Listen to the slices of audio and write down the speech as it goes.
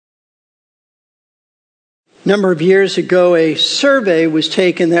A number of years ago, a survey was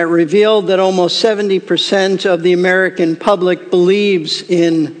taken that revealed that almost 70% of the American public believes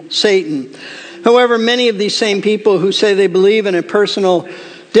in Satan. However, many of these same people who say they believe in a personal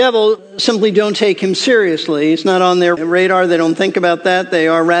devil simply don't take him seriously. He's not on their radar. They don't think about that. They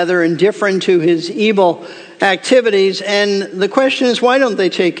are rather indifferent to his evil activities. And the question is, why don't they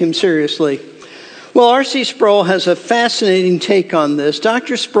take him seriously? Well, R.C. Sproul has a fascinating take on this.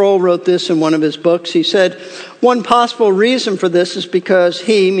 Dr. Sproul wrote this in one of his books. He said, one possible reason for this is because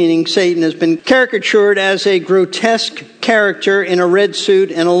he, meaning Satan, has been caricatured as a grotesque character in a red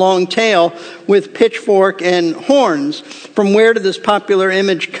suit and a long tail with pitchfork and horns. From where did this popular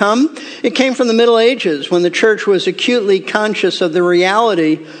image come? It came from the Middle Ages, when the church was acutely conscious of the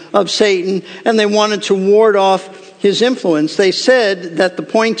reality of Satan, and they wanted to ward off his influence. They said that the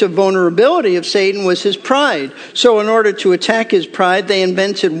point of vulnerability of Satan was his pride. So in order to attack his pride, they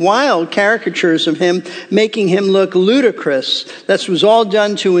invented wild caricatures of him, making him look ludicrous. This was all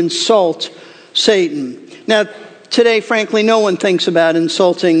done to insult Satan. Now, today, frankly, no one thinks about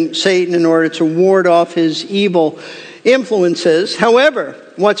insulting Satan in order to ward off his evil influences. However,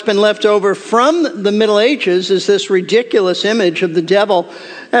 what's been left over from the Middle Ages is this ridiculous image of the devil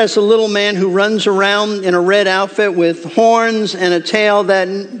as a little man who runs around in a red outfit with horns and a tail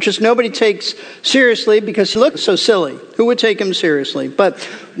that just nobody takes seriously because he looks so silly. Who would take him seriously? But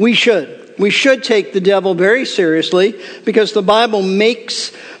we should. We should take the devil very seriously because the Bible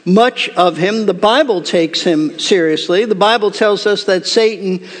makes much of him. The Bible takes him seriously. The Bible tells us that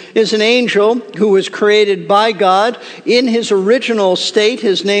Satan is an angel who was created by God. In his original state,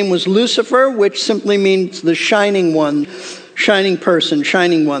 his name was Lucifer, which simply means the shining one. Shining person,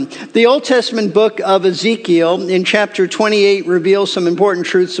 shining one. The Old Testament book of Ezekiel in chapter 28 reveals some important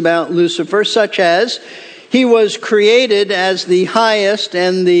truths about Lucifer, such as he was created as the highest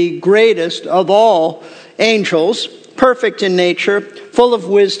and the greatest of all angels, perfect in nature, full of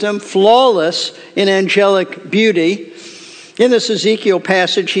wisdom, flawless in angelic beauty. In this Ezekiel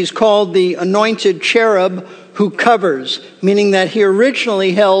passage, he's called the anointed cherub who covers, meaning that he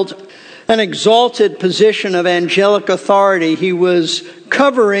originally held an exalted position of angelic authority. He was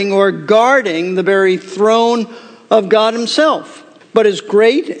covering or guarding the very throne of God himself. But as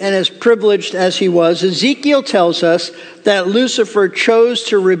great and as privileged as he was, Ezekiel tells us that Lucifer chose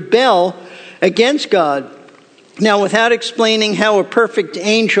to rebel against God. Now, without explaining how a perfect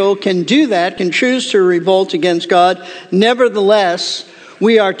angel can do that, can choose to revolt against God, nevertheless,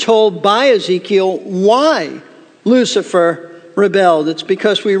 we are told by Ezekiel why Lucifer rebelled. It's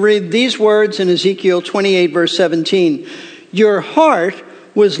because we read these words in Ezekiel 28, verse 17. Your heart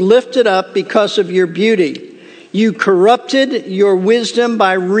was lifted up because of your beauty. You corrupted your wisdom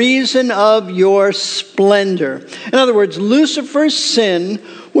by reason of your splendor. In other words, Lucifer's sin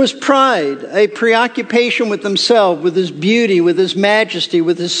was pride, a preoccupation with himself, with his beauty, with his majesty,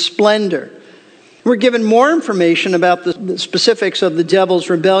 with his splendor. We're given more information about the specifics of the devil's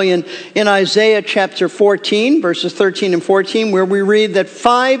rebellion in Isaiah chapter 14, verses 13 and 14, where we read that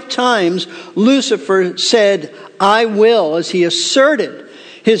 5 times Lucifer said, I will, as he asserted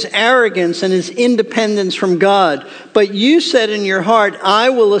his arrogance and his independence from God. But you said in your heart, I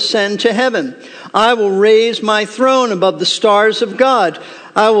will ascend to heaven. I will raise my throne above the stars of God.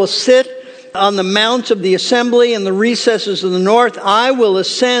 I will sit on the mount of the assembly in the recesses of the north. I will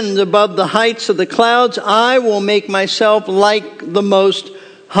ascend above the heights of the clouds. I will make myself like the Most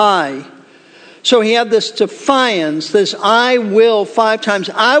High. So he had this defiance, this I will 5 times.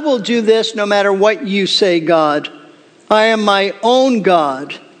 I will do this no matter what you say, God. I am my own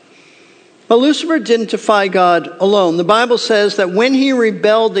God. But Lucifer didn't defy God alone. The Bible says that when he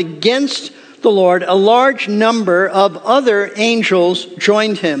rebelled against the Lord, a large number of other angels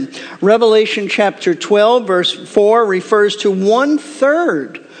joined him. Revelation chapter 12, verse 4 refers to one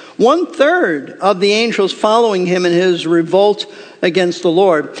third of the angels following him in his revolt against the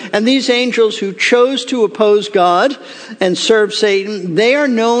Lord. And these angels who chose to oppose God and serve Satan, they are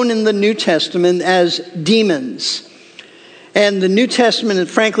known in the New Testament as demons. And the New Testament,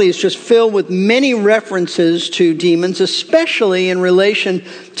 frankly, is just filled with many references to demons, especially in relation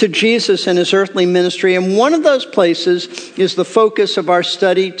to Jesus and his earthly ministry. And one of those places is the focus of our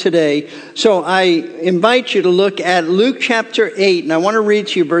study today. So I invite you to look at Luke chapter 8, and I want to read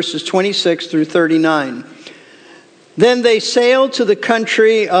to you verses 26 through 39. Then they sailed to the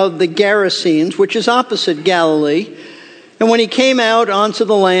country of the Gerasenes, which is opposite Galilee. And when he came out onto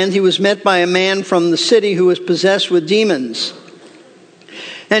the land, he was met by a man from the city who was possessed with demons.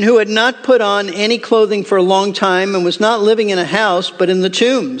 and who had not put on any clothing for a long time and was not living in a house but in the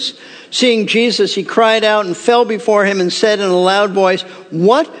tombs. Seeing Jesus, he cried out and fell before him and said in a loud voice,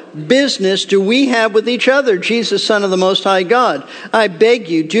 "What business do we have with each other, Jesus, Son of the Most High God? I beg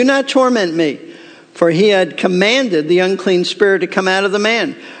you, do not torment me." For he had commanded the unclean spirit to come out of the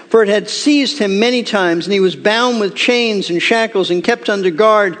man. For it had seized him many times, and he was bound with chains and shackles and kept under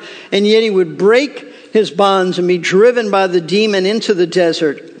guard, and yet he would break his bonds and be driven by the demon into the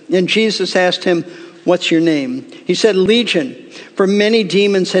desert. And Jesus asked him, "What's your name?" He said, "Legion," for many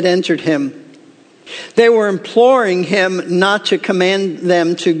demons had entered him. They were imploring him not to command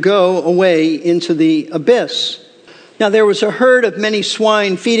them to go away into the abyss. Now there was a herd of many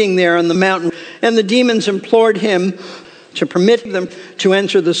swine feeding there on the mountain, and the demons implored him to permit them to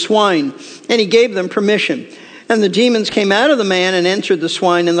enter the swine, and he gave them permission. And the demons came out of the man and entered the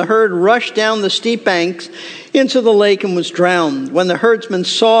swine, and the herd rushed down the steep banks into the lake and was drowned. When the herdsmen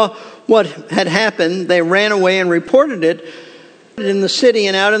saw what had happened, they ran away and reported it in the city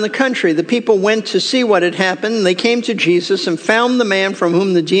and out in the country. The people went to see what had happened, and they came to Jesus and found the man from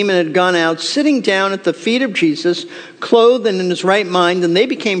whom the demon had gone out sitting down at the feet of Jesus, clothed and in his right mind, and they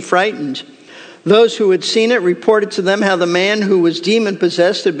became frightened. Those who had seen it reported to them how the man who was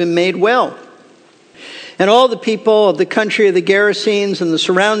demon-possessed had been made well. And all the people of the country of the Gerasenes and the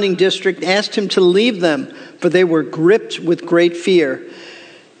surrounding district asked him to leave them, for they were gripped with great fear.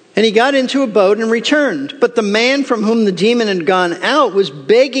 And he got into a boat and returned. But the man from whom the demon had gone out was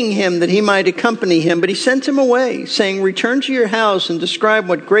begging him that he might accompany him. But he sent him away, saying, "Return to your house and describe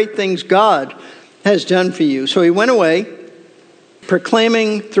what great things God has done for you." So he went away,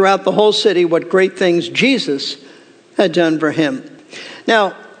 proclaiming throughout the whole city what great things Jesus had done for him.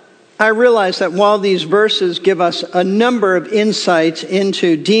 Now, I realize that while these verses give us a number of insights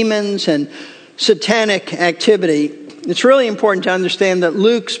into demons and satanic activity, it's really important to understand that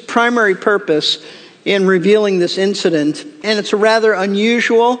Luke's primary purpose in revealing this incident, and it's a rather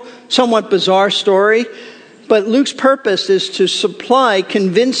unusual, somewhat bizarre story, but Luke's purpose is to supply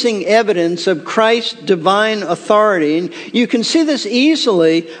convincing evidence of Christ's divine authority. And you can see this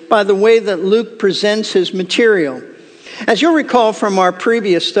easily by the way that Luke presents his material. As you'll recall from our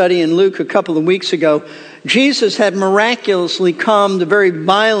previous study in Luke a couple of weeks ago, Jesus had miraculously calmed a very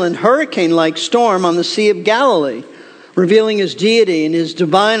violent hurricane-like storm on the Sea of Galilee, revealing his deity and his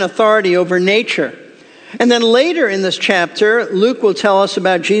divine authority over nature. And then later in this chapter, Luke will tell us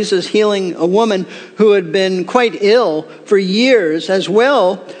about Jesus healing a woman who had been quite ill for years, as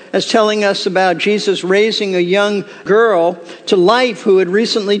well as telling us about Jesus raising a young girl to life who had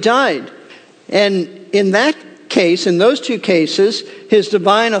recently died. And in those two cases, his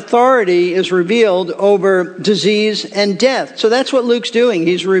divine authority is revealed over disease and death. So that's what Luke's doing.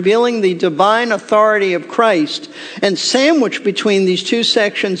 He's revealing the divine authority of Christ, and sandwiched between these two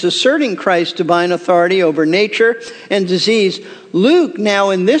sections asserting Christ's divine authority over nature and disease, Luke now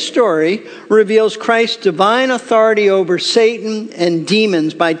in this story reveals Christ's divine authority over Satan and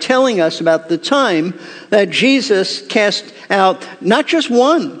demons by telling us about the time that Jesus cast out not just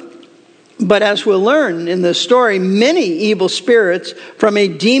one, but as we'll learn in this story, many evil spirits from a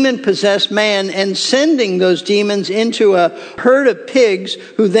demon-possessed man, and sending those demons into a herd of pigs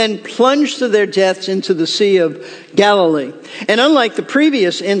who then plunged to their deaths into the Sea of Galilee. And unlike the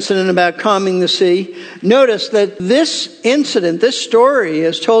previous incident about calming the sea, notice that this incident, this story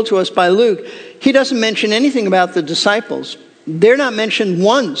is told to us by Luke. He doesn't mention anything about the disciples. They're not mentioned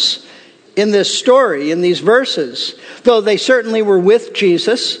once in this story, in these verses, though they certainly were with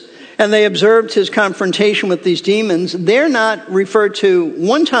Jesus and they observed his confrontation with these demons. They're not referred to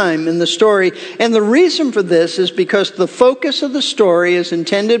one time in the story. And the reason for this is because the focus of the story, as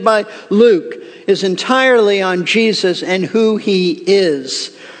intended by Luke, is entirely on Jesus and who he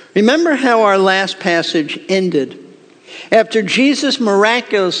is. Remember how our last passage ended. After Jesus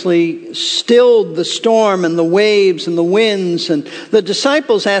miraculously stilled the storm and the waves and the winds, and the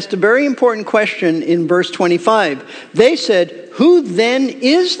disciples asked a very important question in verse 25. They said, "Who then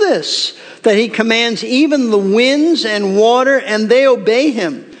is this, that he commands even the winds and water, and they obey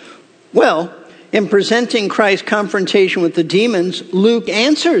him?" Well, in presenting Christ's confrontation with the demons, Luke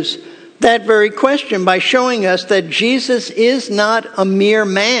answers that very question by showing us that Jesus is not a mere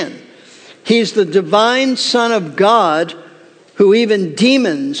man. He's the divine Son of God, who even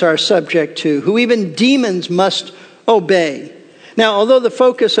demons are subject to, who even demons must obey. Now, although the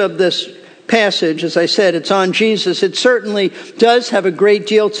focus of this passage, as I said, it's on Jesus, it certainly does have a great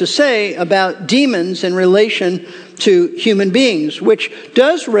deal to say about demons in relation to human beings, which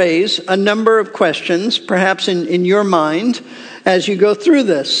does raise a number of questions, perhaps in your mind, as you go through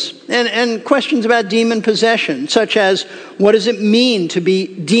this. And questions about demon possession, such as, what does it mean to be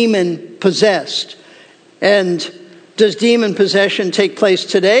demon possessed? And does demon possession take place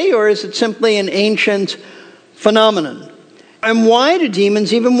today, or is it simply an ancient phenomenon? And why do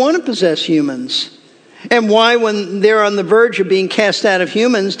demons even want to possess humans? And why, when they're on the verge of being cast out of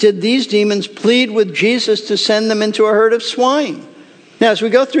humans, did these demons plead with Jesus to send them into a herd of swine? Now, as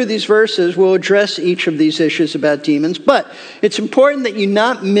we go through these verses, we'll address each of these issues about demons, but it's important that you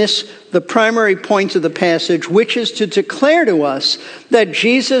not miss the primary point of the passage, which is to declare to us that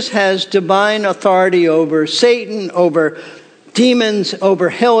Jesus has divine authority over Satan, over demons, over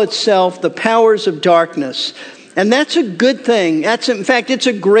hell itself, the powers of darkness. And that's a good thing. In fact, it's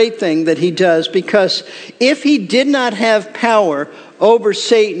a great thing that he does, because if he did not have power over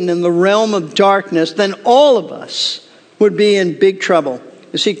Satan in the realm of darkness, then all of us would be in big trouble.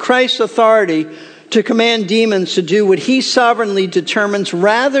 You see, Christ's authority to command demons to do what he sovereignly determines,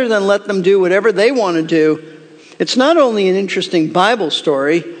 rather than let them do whatever they want to do, it's not only an interesting Bible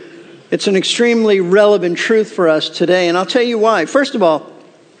story, it's an extremely relevant truth for us today. And I'll tell you why. First of all,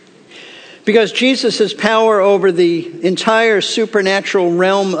 because Jesus has power over the entire supernatural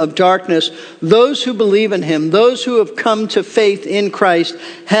realm of darkness, those who believe in him, those who have come to faith in Christ,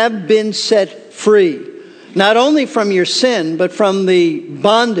 have been set free. Not only from your sin, but from the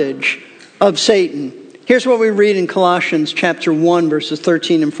bondage of Satan. Here's what we read in Colossians chapter 1, verses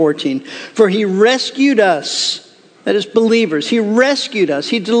 13 and 14. For he rescued us, that is believers, he rescued us,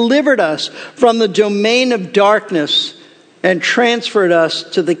 he delivered us from the domain of darkness and transferred us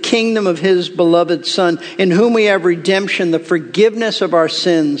to the kingdom of his beloved Son, in whom we have redemption, the forgiveness of our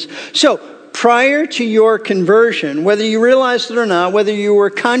sins. So, prior to your conversion, whether you realized it or not, whether you were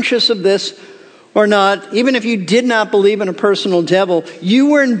conscious of this or not, even if you did not believe in a personal devil,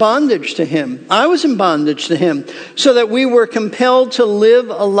 you were in bondage to him. I was in bondage to him, so that we were compelled to live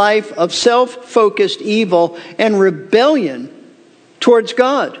a life of self-focused evil and rebellion towards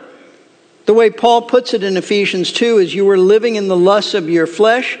God. The way Paul puts it in Ephesians 2 is, you were living in the lusts of your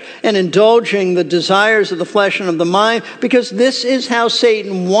flesh and indulging the desires of the flesh and of the mind, because this is how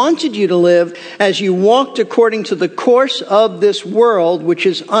Satan wanted you to live as you walked according to the course of this world, which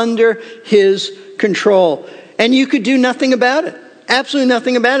is under his control. And you could do nothing about it. Absolutely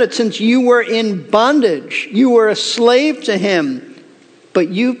nothing about it, since you were in bondage. You were a slave to him. But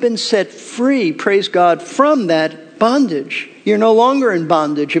you've been set free, praise God, from that bondage. You're no longer in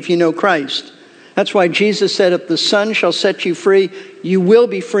bondage if you know Christ. That's why Jesus said, if the Son shall set you free, you will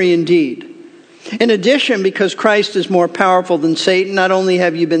be free indeed. In addition, because Christ is more powerful than Satan, not only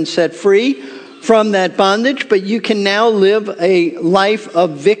have you been set free from that bondage, but you can now live a life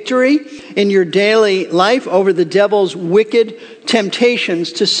of victory in your daily life over the devil's wicked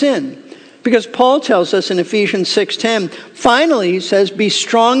temptations to sin. Because Paul tells us in Ephesians 6:10, finally, he says, be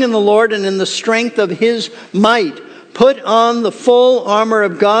strong in the Lord and in the strength of his might. Put on the full armor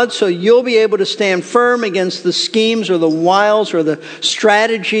of God so you'll be able to stand firm against the schemes or the wiles or the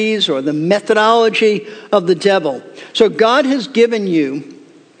strategies or the methodology of the devil. So God has given you,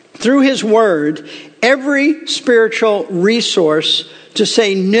 through his word, every spiritual resource to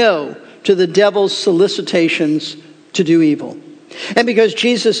say no to the devil's solicitations to do evil. And because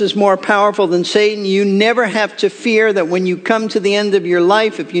Jesus is more powerful than Satan, you never have to fear that when you come to the end of your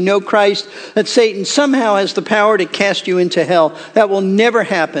life, if you know Christ, that Satan somehow has the power to cast you into hell. That will never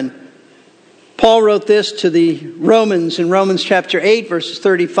happen. Paul wrote this to the Romans in Romans chapter 8, verses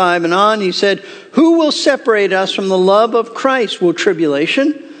 35 and on. He said, who will separate us from the love of Christ? Will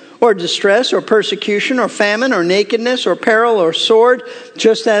tribulation, or distress, or persecution, or famine, or nakedness, or peril, or sword?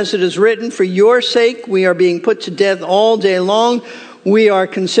 Just as it is written, for your sake we are being put to death all day long. We are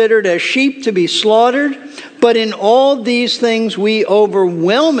considered as sheep to be slaughtered. But in all these things we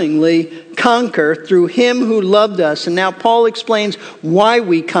overwhelmingly conquer through him who loved us. And now Paul explains why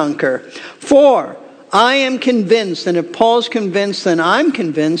we conquer. For I am convinced, and if Paul's convinced, then I'm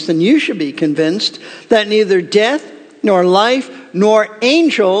convinced, and you should be convinced, that neither death, nor life, nor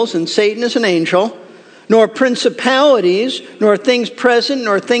angels, and Satan is an angel, nor principalities, nor things present,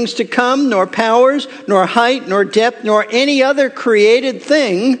 nor things to come, nor powers, nor height, nor depth, nor any other created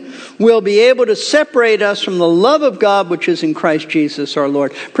thing will be able to separate us from the love of God which is in Christ Jesus our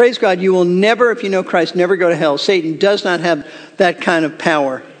Lord. Praise God, you will never, if you know Christ, never go to hell. Satan does not have that kind of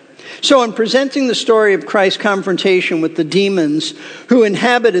power. So in presenting the story of Christ's confrontation with the demons who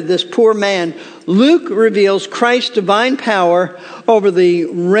inhabited this poor man, Luke reveals Christ's divine power over the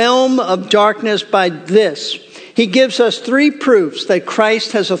realm of darkness by this. He gives us three proofs that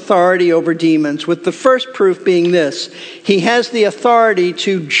Christ has authority over demons, with the first proof being this. He has the authority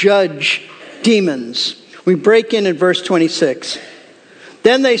to judge demons. We break in at verse 26.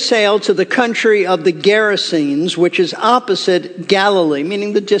 Then they sailed to the country of the Gerasenes, which is opposite Galilee,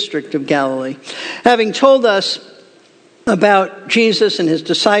 meaning the district of Galilee. Having told us about Jesus and his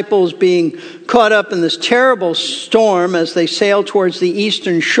disciples being caught up in this terrible storm as they sailed towards the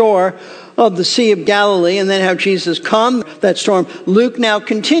eastern shore of the Sea of Galilee, and then how Jesus calmed that storm, Luke now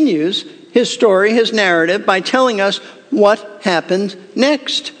continues his story, his narrative, by telling us what happened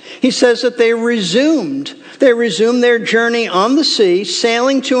next. He says that they resumed their journey on the sea,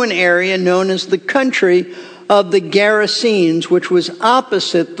 sailing to an area known as the country of the Gerasenes, which was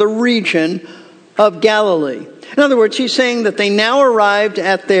opposite the region of Galilee. In other words, he's saying that they now arrived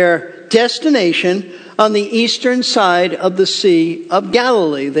at their destination on the eastern side of the Sea of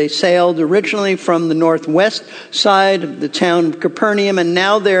Galilee. They sailed originally from the northwest side of the town of Capernaum, and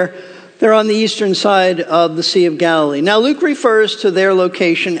now they're on the eastern side of the Sea of Galilee. Now, Luke refers to their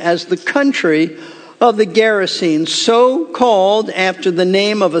location as the country of the Gerasenes, so called after the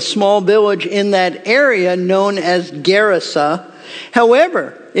name of a small village in that area known as Gerasa.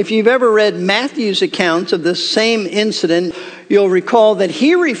 However, if you've ever read Matthew's account of this same incident, you'll recall that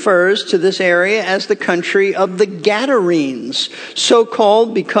he refers to this area as the country of the Gadarenes, so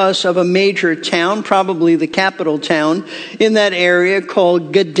called because of a major town, probably the capital town in that area,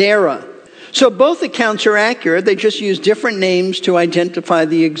 called Gadara. So both accounts are accurate. They just use different names to identify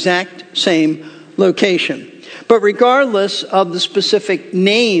the exact same location. But regardless of the specific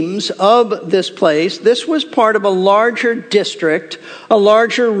names of this place, this was part of a larger district, a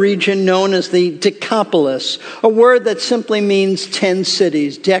larger region known as the Decapolis, a word that simply means 10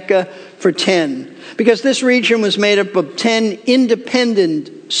 cities, deca for 10. Because this region was made up of 10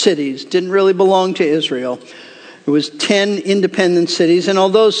 independent cities, didn't really belong to Israel. It was 10 independent cities, and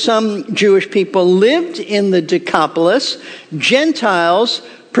although some Jewish people lived in the Decapolis, Gentiles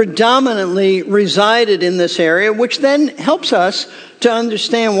predominantly resided in this area, which then helps us to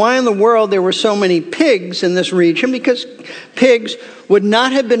understand why in the world there were so many pigs in this region, because pigs would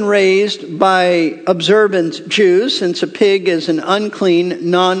not have been raised by observant Jews, since a pig is an unclean,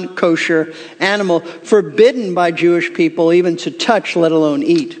 non-kosher animal, forbidden by Jewish people even to touch, let alone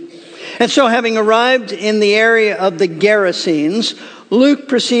eat. And so, having arrived in the area of the Gerasenes, Luke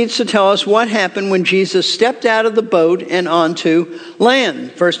proceeds to tell us what happened when Jesus stepped out of the boat and onto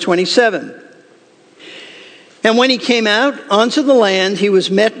land. Verse 27. And when he came out onto the land, he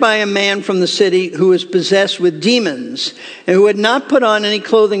was met by a man from the city who was possessed with demons, and who had not put on any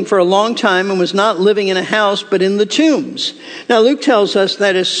clothing for a long time, and was not living in a house, but in the tombs. Now Luke tells us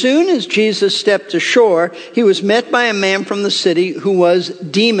that as soon as Jesus stepped ashore, he was met by a man from the city who was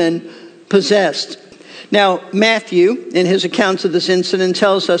demon-possessed. Now, Matthew, in his accounts of this incident,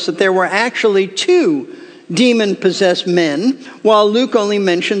 tells us that there were actually 2 demon-possessed men, while Luke only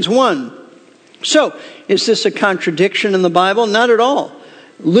mentions one. So, is this a contradiction in the Bible? Not at all.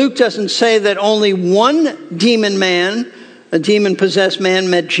 Luke doesn't say that only one a demon-possessed man,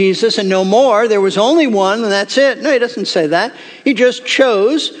 met Jesus, and no more. There was only one, and that's it. No, he doesn't say that. He just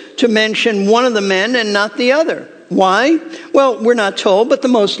chose to mention one of the men and not the other. Why? Well, we're not told, but the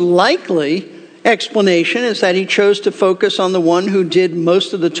most likely explanation is that he chose to focus on the one who did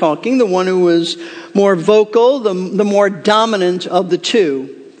most of the talking, the one who was more vocal, the more dominant of the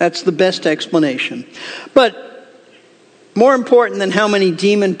 2. That's the best explanation. But more important than how many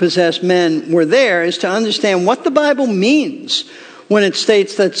demon-possessed men were there is to understand what the Bible means when it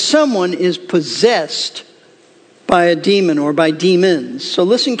states that someone is possessed by a demon or by demons. So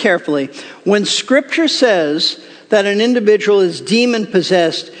listen carefully. When Scripture says that an individual is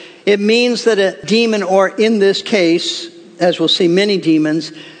demon-possessed, it means that a demon, or in this case, as we'll see, many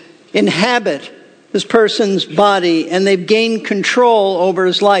demons, inhabit this person's body, and they've gained control over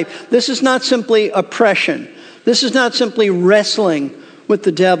his life. This is not simply oppression. This is not simply wrestling with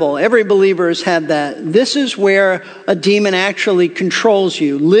the devil. Every believer has had that. This is where a demon actually controls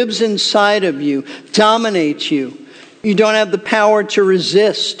you, lives inside of you, dominates you. You don't have the power to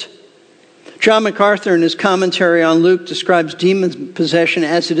resist. John MacArthur, in his commentary on Luke, describes demon possession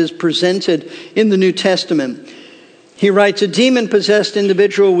as it is presented in the New Testament. He writes, a demon-possessed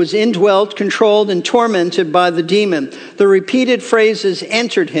individual was indwelt, controlled, and tormented by the demon. The repeated phrases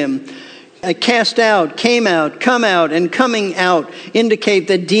entered him. Cast out, came out, come out, and coming out indicate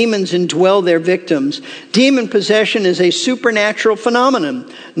that demons indwell their victims. Demon possession is a supernatural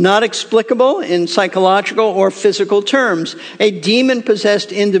phenomenon, not explicable in psychological or physical terms. A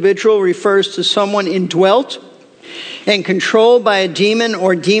demon-possessed individual refers to someone indwelt and controlled by a demon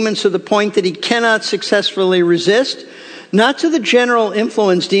or demons to the point that he cannot successfully resist. not to the general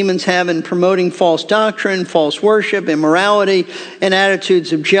influence demons have in promoting false doctrine, false worship, immorality, and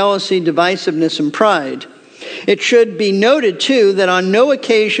attitudes of jealousy, divisiveness, and pride. It should be noted, too, that on no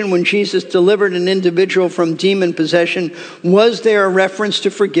occasion when Jesus delivered an individual from demon possession was there a reference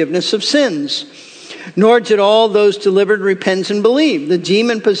to forgiveness of sins. Nor did all those delivered repent and believe. The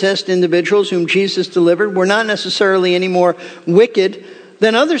demon-possessed individuals whom Jesus delivered were not necessarily any more wicked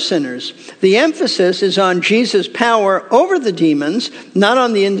than other sinners. The emphasis is on Jesus' power over the demons, not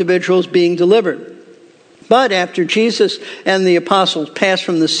on the individuals being delivered. But after Jesus and the apostles passed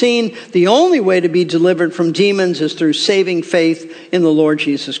from the scene, the only way to be delivered from demons is through saving faith in the Lord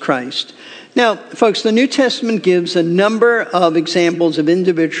Jesus Christ. Now, folks, the New Testament gives a number of examples of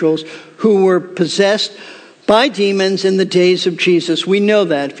individuals who were possessed by demons in the days of Jesus. We know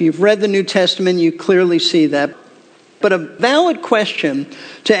that. If you've read the New Testament, you clearly see that. But a valid question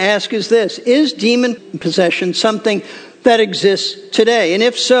to ask is this: is demon possession something that exists today? And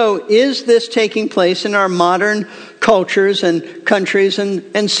if so, is this taking place in our modern cultures and countries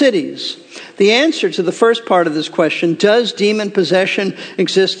and cities? The answer to the first part of this question, does demon possession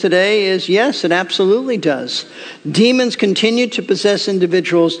exist today, is yes, it absolutely does. Demons continue to possess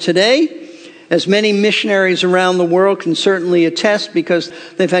individuals today, as many missionaries around the world can certainly attest, because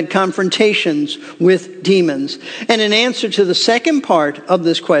they've had confrontations with demons. And in answer to the second part of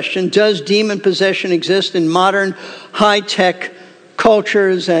this question, does demon possession exist in modern high-tech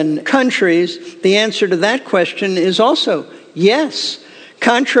cultures and countries? The answer to that question is also yes.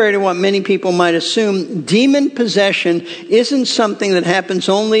 Contrary to what many people might assume, demon possession isn't something that happens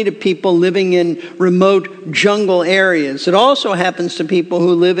only to people living in remote jungle areas. It also happens to people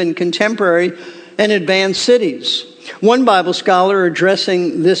who live in contemporary and advanced cities. One Bible scholar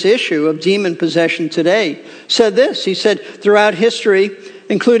addressing this issue of demon possession today said this. He said, throughout history,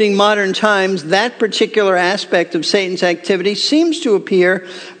 including modern times, that particular aspect of Satan's activity seems to appear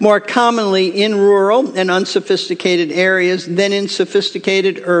more commonly in rural and unsophisticated areas than in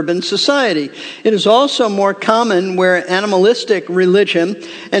sophisticated urban society. It is also more common where animalistic religion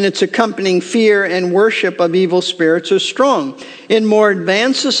and its accompanying fear and worship of evil spirits are strong. In more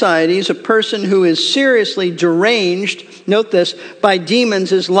advanced societies, a person who is seriously deranged, note this, by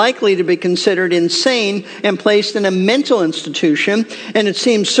demons is likely to be considered insane and placed in a mental institution, and it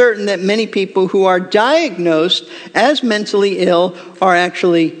seems certain that many people who are diagnosed as mentally ill are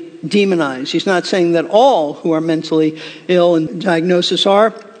actually demonized. He's not saying that all who are mentally ill and diagnosis are,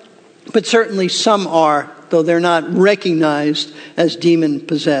 but certainly some are, though they're not recognized as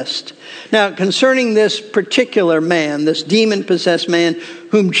demon-possessed. Now, concerning this particular man, this demon-possessed man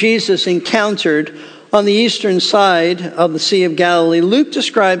whom Jesus encountered on the eastern side of the Sea of Galilee, Luke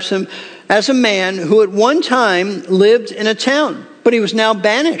describes him as a man who at one time lived in a town, but he was now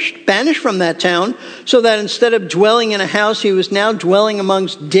banished from that town, so that instead of dwelling in a house, he was now dwelling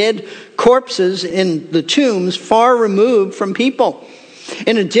amongst dead corpses in the tombs, far removed from people.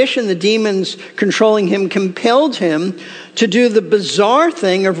 In addition, the demons controlling him compelled him to do the bizarre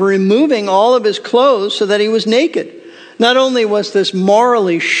thing of removing all of his clothes so that he was naked. Not only was this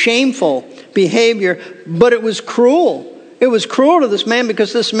morally shameful behavior, but it was cruel. It was cruel to this man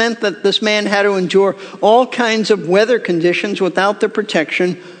because this meant that this man had to endure all kinds of weather conditions without the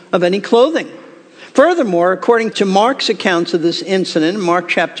protection of any clothing. Furthermore, according to Mark's accounts of this incident, Mark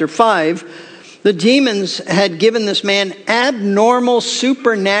chapter 5, the demons had given this man abnormal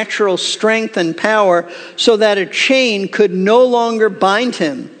supernatural strength and power so that a chain could no longer bind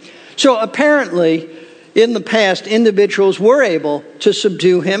him. So apparently, in the past, individuals were able to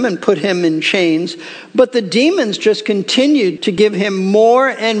subdue him and put him in chains, but the demons just continued to give him more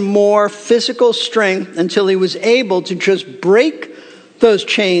and more physical strength until he was able to just break those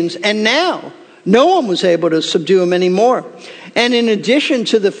chains. And now, no one was able to subdue him anymore. And in addition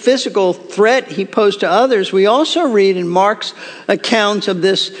to the physical threat he posed to others, we also read in Mark's account of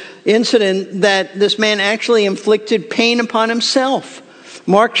this incident that this man actually inflicted pain upon himself.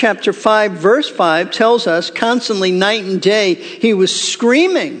 Mark chapter 5, verse 5 tells us constantly, night and day, he was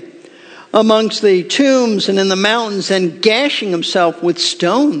screaming amongst the tombs and in the mountains and gashing himself with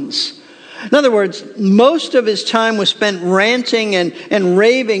stones. In other words, most of his time was spent ranting and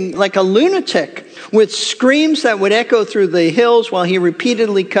raving like a lunatic, with screams that would echo through the hills while he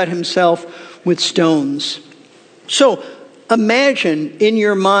repeatedly cut himself with stones. So imagine in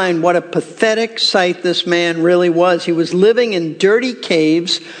your mind what a pathetic sight this man really was. He was living in dirty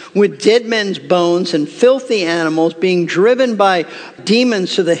caves with dead men's bones and filthy animals, being driven by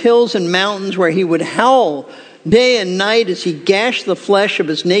demons to the hills and mountains where he would howl day and night as he gashed the flesh of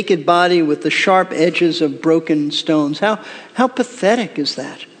his naked body with the sharp edges of broken stones. How pathetic is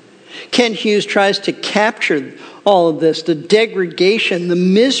that? Kent Hughes tries to capture all of this, the degradation, the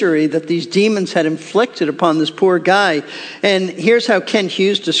misery that these demons had inflicted upon this poor guy. And here's how Kent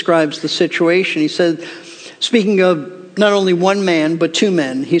Hughes describes the situation. He said, speaking of not only one man, but two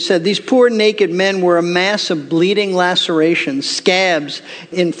men, he said, these poor naked men were a mass of bleeding lacerations, scabs,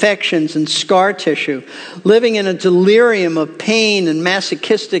 infections, and scar tissue, living in a delirium of pain and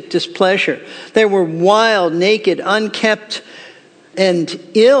masochistic displeasure. They were wild, naked, unkempt, and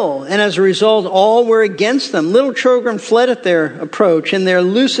ill, and as a result, all were against them. Little children fled at their approach. In their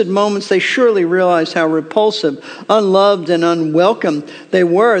lucid moments, they surely realized how repulsive, unloved, and unwelcome they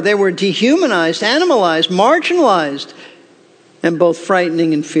were. They were dehumanized, animalized, marginalized, and both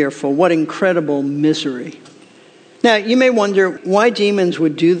frightening and fearful. What incredible misery. Now, you may wonder why demons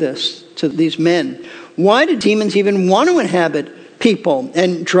would do this to these men. Why do demons even want to inhabit people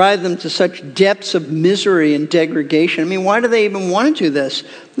and drive them to such depths of misery and degradation? I mean, why do they even want to do this?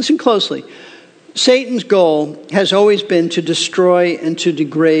 Listen closely. Satan's goal has always been to destroy and to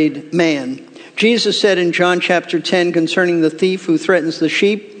degrade man. Jesus said in John chapter 10 concerning the thief who threatens the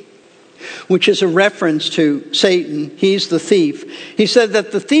sheep, which is a reference to Satan, he's the thief. He said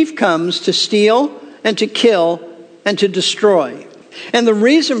that the thief comes to steal and to kill and to destroy. And the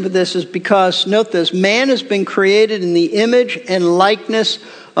reason for this is because, note this, man has been created in the image and likeness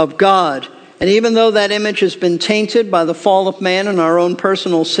of God. And even though that image has been tainted by the fall of man and our own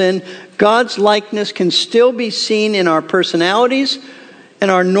personal sin, God's likeness can still be seen in our personalities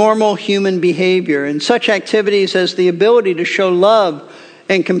and our normal human behavior. And such activities as the ability to show love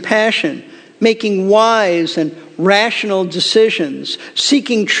and compassion, making wise and rational decisions,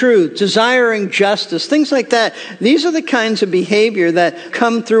 seeking truth, desiring justice, things like that. These are the kinds of behavior that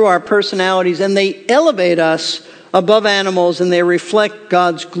come through our personalities, and they elevate us above animals, and they reflect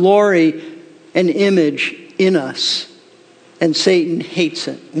God's glory and image in us. And Satan hates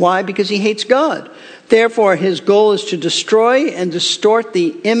it. Why? Because he hates God. Therefore, his goal is to destroy and distort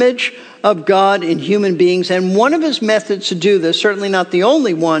the image of God in human beings. And one of his methods to do this, certainly not the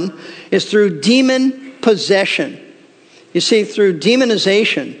only one, is through demon possession. You see, through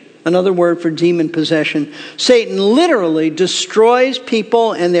demonization, another word for demon possession, Satan literally destroys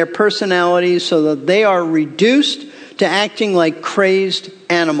people and their personalities so that they are reduced to acting like crazed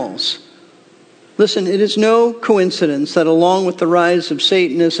animals. Listen, it is no coincidence that along with the rise of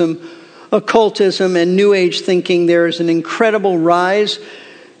Satanism, occultism, and New Age thinking, there is an incredible rise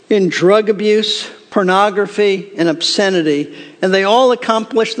in drug abuse, pornography, and obscenity. And they all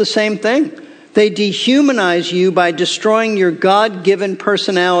accomplish the same thing. They dehumanize you by destroying your God-given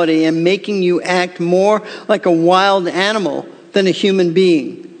personality and making you act more like a wild animal than a human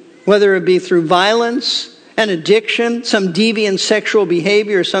being. Whether it be through violence, an addiction, some deviant sexual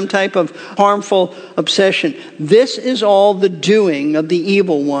behavior, or some type of harmful obsession. This is all the doing of the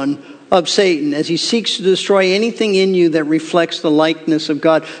evil one, of Satan, as he seeks to destroy anything in you that reflects the likeness of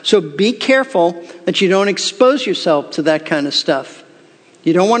God. So be careful that you don't expose yourself to that kind of stuff.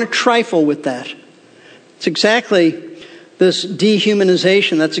 You don't want to trifle with that. It's exactly this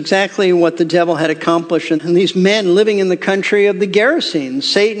dehumanization. That's exactly what the devil had accomplished. And these men living in the country of the Gerasenes,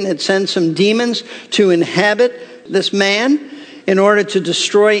 Satan had sent some demons to inhabit this man in order to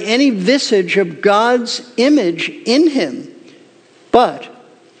destroy any vestige of God's image in him.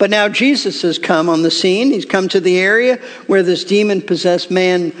 But now Jesus has come on the scene. He's come to the area where this demon-possessed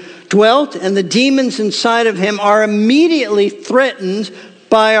man dwelt, and the demons inside of him are immediately threatened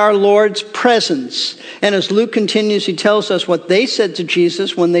by our Lord's presence. And as Luke continues, he tells us what they said to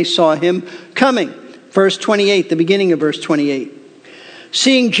Jesus when they saw him coming. Verse 28, the beginning of verse 28.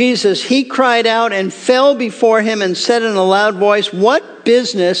 Seeing Jesus, he cried out and fell before him and said in a loud voice, "What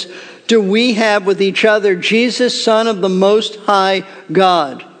business do we have with each other, Jesus, Son of the Most High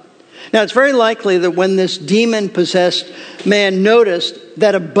God?" Now, it's very likely that when this demon-possessed man noticed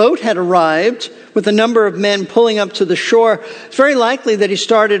that a boat had arrived with a number of men pulling up to the shore, it's very likely that he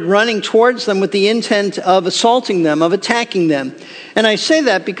started running towards them with the intent of assaulting them, of attacking them. And I say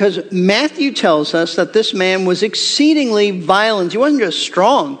that because Matthew tells us that this man was exceedingly violent. He wasn't just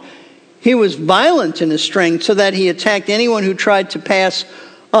strong. He was violent in his strength so that he attacked anyone who tried to pass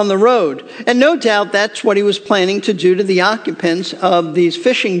on the road. And no doubt that's what he was planning to do to the occupants of these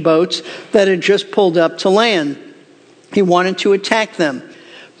fishing boats that had just pulled up to land. He wanted to attack them.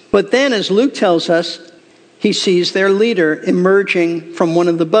 But then, as Luke tells us, he sees their leader emerging from one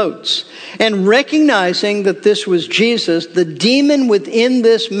of the boats. And recognizing that this was Jesus, the demon within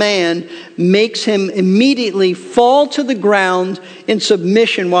this man makes him immediately fall to the ground in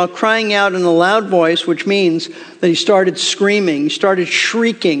submission while crying out in a loud voice, which means that he started screaming, he started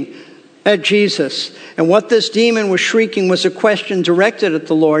shrieking at Jesus. And what this demon was shrieking was a question directed at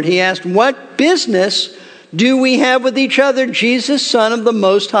the Lord. He asked, "What business do we have with each other, Jesus, Son of the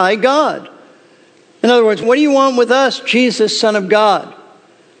Most High God?" In other words, what do you want with us, Jesus, Son of God?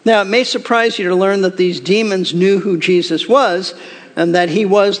 Now, it may surprise you to learn that these demons knew who Jesus was and that he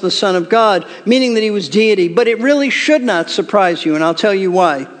was the Son of God, meaning that he was deity. But it really should not surprise you, and I'll tell you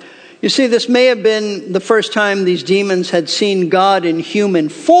why. You see, this may have been the first time these demons had seen God in human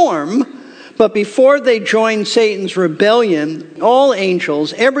form, but before they joined Satan's rebellion, all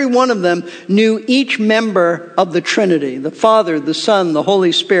angels, every one of them, knew each member of the Trinity, the Father, the Son, the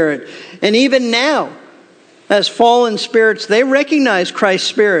Holy Spirit. And even now, as fallen spirits, they recognize Christ's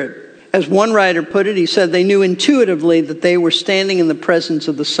Spirit. As one writer put it, he said they knew intuitively that they were standing in the presence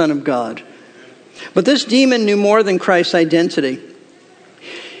of the Son of God. But this demon knew more than Christ's identity.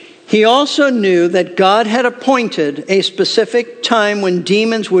 He also knew that God had appointed a specific time when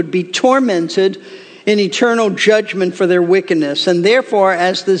demons would be tormented in eternal judgment for their wickedness. And therefore,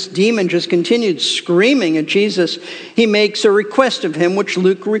 as this demon just continued screaming at Jesus, he makes a request of him, which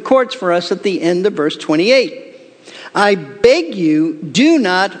Luke records for us at the end of verse 28. "I beg you, do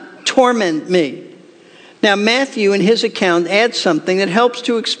not torment me." Now, Matthew, in his account, adds something that helps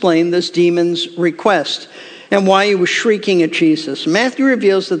to explain this demon's request and why he was shrieking at Jesus. Matthew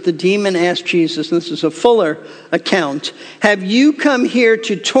reveals that the demon asked Jesus, and this is a fuller account, "Have you come here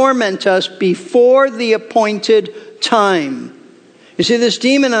to torment us before the appointed time?" You see, this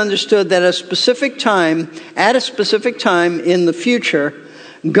demon understood that at a specific time in the future,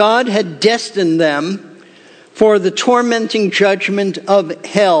 God had destined them for the tormenting judgment of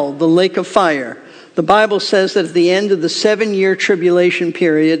hell, the lake of fire. The Bible says that at the end of the 7-year tribulation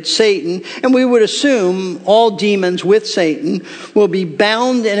period, Satan, and we would assume all demons with Satan, will be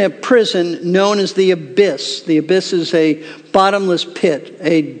bound in a prison known as the abyss. The abyss is a bottomless pit,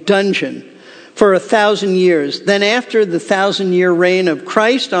 a dungeon, for 1,000 years. Then after the 1,000-year reign of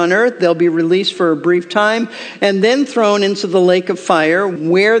Christ on earth, they'll be released for a brief time and then thrown into the lake of fire,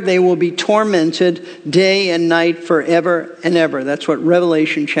 where they will be tormented day and night forever and ever. That's what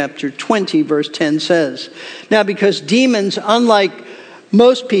Revelation chapter 20 verse 10 says. Now, because demons, unlike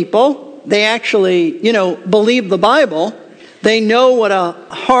most people, they actually, believe the Bible. They know what a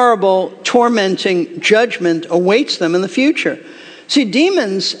horrible, tormenting judgment awaits them in the future. See,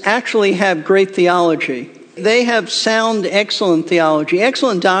 demons actually have great theology. They have sound, excellent theology,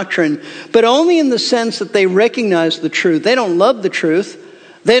 excellent doctrine, but only in the sense that they recognize the truth. They don't love the truth.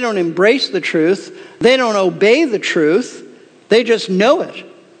 They don't embrace the truth. They don't obey the truth. They just know it.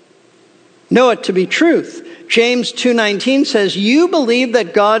 Know it to be truth. James 2:19 says, "You believe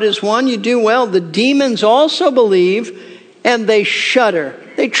that God is one, you do well. The demons also believe, and they shudder."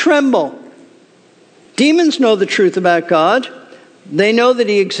 They tremble. Demons know the truth about God. They know that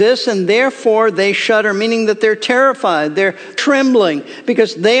he exists, and therefore they shudder, meaning that they're terrified, they're trembling,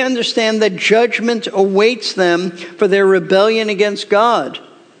 because they understand that judgment awaits them for their rebellion against God.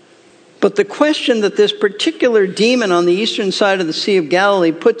 But the question that this particular demon on the eastern side of the Sea of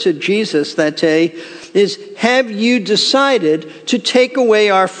Galilee put to Jesus that day is, "Have you decided to take away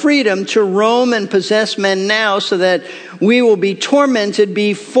our freedom to roam and possess men now so that we will be tormented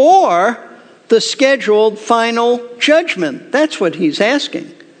before the scheduled final judgment?" That's what he's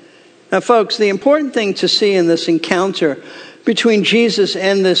asking. Now, folks, the important thing to see in this encounter between Jesus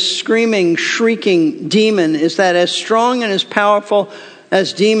and this screaming, shrieking demon is that as strong and as powerful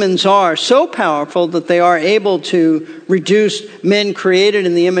as demons are, so powerful that they are able to reduce men created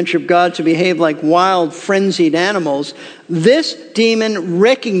in the image of God to behave like wild, frenzied animals, this demon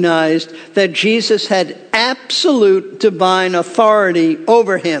recognized that Jesus had absolute divine authority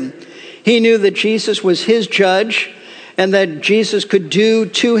over him. He knew that Jesus was his judge and that Jesus could do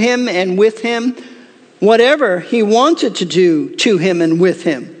to him and with him whatever he wanted to do to him and with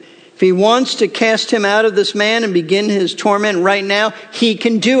him. If he wants to cast him out of this man and begin his torment right now, he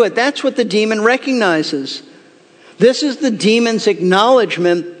can do it. That's what the demon recognizes. This is the demon's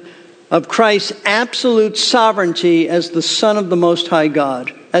acknowledgement of Christ's absolute sovereignty as the Son of the Most High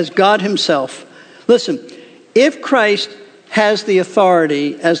God, as God himself. Listen, if Christ has the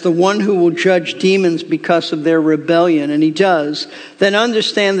authority as the one who will judge demons because of their rebellion, and he does, then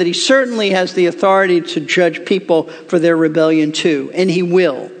understand that he certainly has the authority to judge people for their rebellion too, and he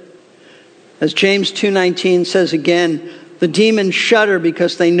will. As James 2:19 says again, the demons shudder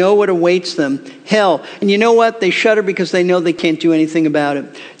because they know what awaits them, hell. And you know what? They shudder because they know they can't do anything about it.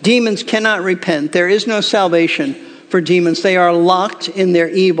 Demons cannot repent. There is no salvation for demons. They are locked in their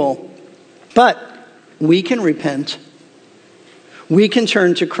evil. But we can repent. we can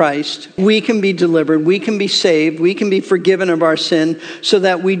turn to Christ, we can be delivered, we can be saved, we can be forgiven of our sin so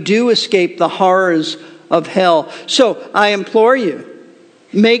that we do escape the horrors of hell. So I implore you,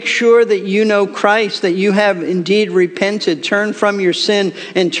 make sure that you know Christ, that you have indeed repented, turned from your sin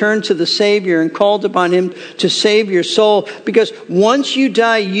and turned to the Savior and called upon Him to save your soul. Because once you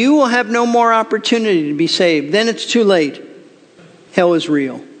die, you will have no more opportunity to be saved. Then it's too late. Hell is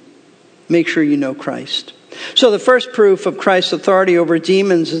real. Make sure you know Christ. So the first proof of Christ's authority over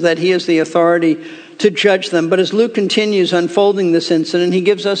demons is that He has the authority to judge them. But as Luke continues unfolding this incident, he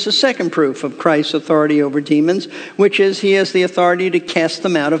gives us a second proof of Christ's authority over demons, which is He has the authority to cast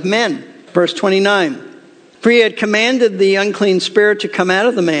them out of men. Verse 29. For He had commanded the unclean spirit to come out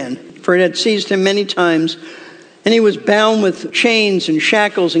of the man, for it had seized him many times, and he was bound with chains and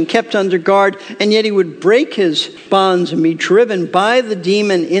shackles and kept under guard, and yet he would break his bonds and be driven by the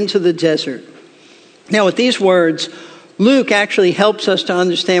demon into the desert. Now, with these words, Luke actually helps us to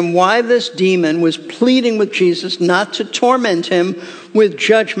understand why this demon was pleading with Jesus not to torment him with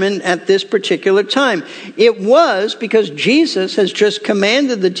judgment at this particular time. It was because Jesus has just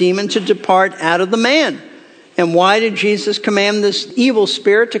commanded the demon to depart out of the man. And why did Jesus command this evil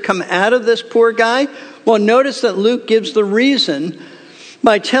spirit to come out of this poor guy? Well, notice that Luke gives the reason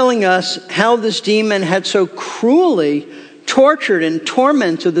by telling us how this demon had so cruelly tortured and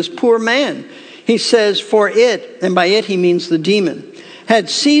tormented this poor man. He says, for it, and by it he means the demon, had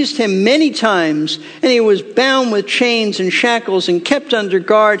seized him many times, and he was bound with chains and shackles and kept under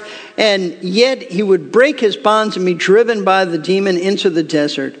guard, and yet he would break his bonds and be driven by the demon into the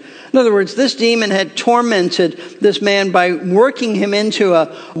desert. In other words, this demon had tormented this man by working him into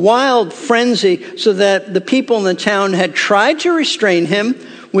a wild frenzy so that the people in the town had tried to restrain him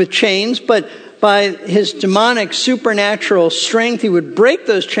with chains, but by his demonic supernatural strength, he would break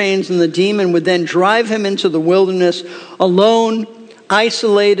those chains, and the demon would then drive him into the wilderness alone,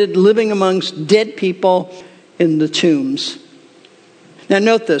 isolated, living amongst dead people in the tombs. Now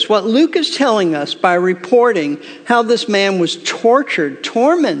note this, what Luke is telling us by reporting how this man was tortured,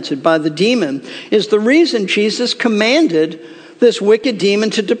 tormented by the demon, is the reason Jesus commanded this wicked demon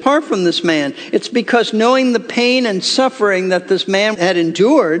to depart from this man. It's because knowing the pain and suffering that this man had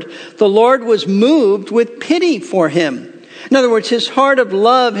endured, the Lord was moved with pity for him. In other words, His heart of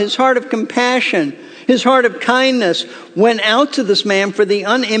love, His heart of compassion, His heart of kindness went out to this man for the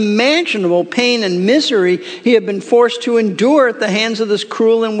unimaginable pain and misery he had been forced to endure at the hands of this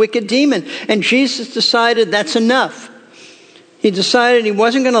cruel and wicked demon. And Jesus decided that's enough. He decided He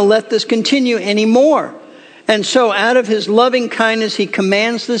wasn't going to let this continue anymore. And so out of His loving kindness, He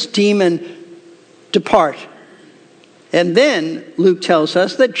commands this demon, depart. And then Luke tells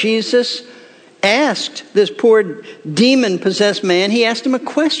us that Jesus asked this poor demon-possessed man, He asked him a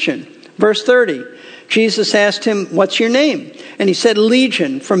question. Verse 30, Jesus asked him, what's your name? And he said,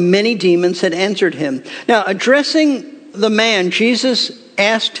 Legion, for many demons had entered him. Now, addressing the man, Jesus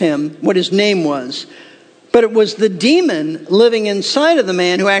asked him what his name was. But it was the demon living inside of the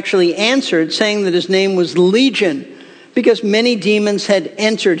man who actually answered, saying that his name was Legion, because many demons had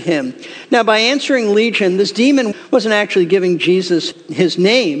entered him. Now, by answering Legion, this demon wasn't actually giving Jesus his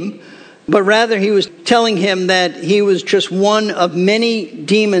name, but rather he was telling him that he was just one of many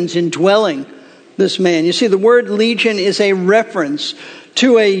demons indwelling this man. You see, the word Legion is a reference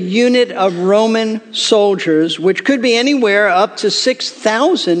to a unit of Roman soldiers, which could be anywhere up to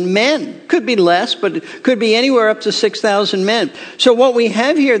 6,000 men. Could be less, but it could be anywhere up to 6,000 men. So what we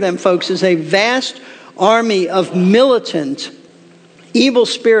have here then, folks, is a vast army of militant, evil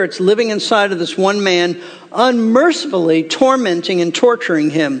spirits living inside of this one man, unmercifully tormenting and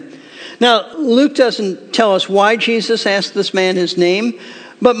torturing him. Now, Luke doesn't tell us why Jesus asked this man his name,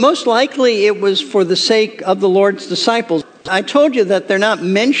 but most likely it was for the sake of the Lord's disciples. I told you that they're not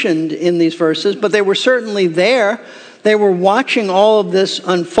mentioned in these verses, but they were certainly there. They were watching all of this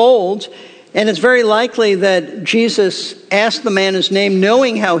unfold, and it's very likely that Jesus asked the man his name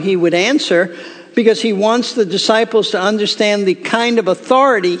knowing how he would answer, because He wants the disciples to understand the kind of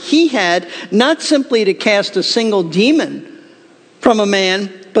authority He had, not simply to cast a single demon from a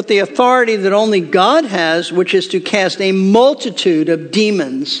man, but the authority that only God has, which is to cast a multitude of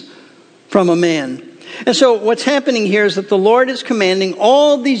demons from a man. And so what's happening here is that the Lord is commanding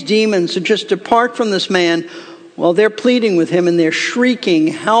all these demons to just depart from this man while they're pleading with Him in their shrieking,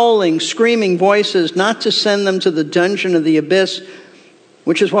 howling, screaming voices, not to send them to the dungeon of the abyss,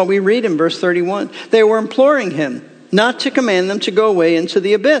 which is what we read in verse 31. They were imploring Him not to command them to go away into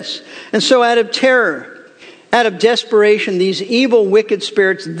the abyss. And so out of terror, out of desperation, these evil, wicked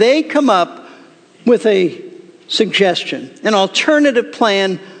spirits, they come up with a suggestion, an alternative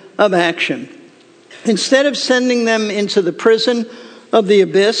plan of action. Instead of sending them into the prison of the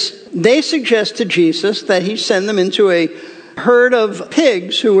abyss, they suggest to Jesus that he send them into a herd of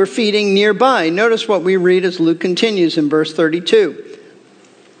pigs who were feeding nearby. Notice what we read as Luke continues in verse 32.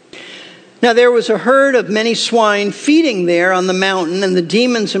 Now there was a herd of many swine feeding there on the mountain, and the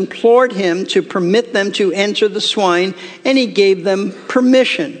demons implored him to permit them to enter the swine, and he gave them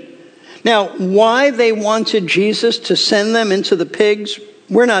permission. Now, why they wanted Jesus to send them into the pigs,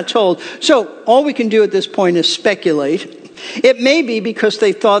 we're not told. So all we can do at this point is speculate. It may be because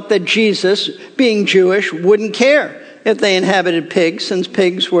they thought that Jesus, being Jewish, wouldn't care if they inhabited pigs, since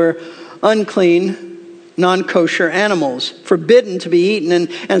pigs were unclean, non-kosher animals, forbidden to be eaten,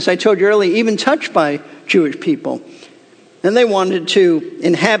 and as I told you earlier, even touched by Jewish people. And they wanted to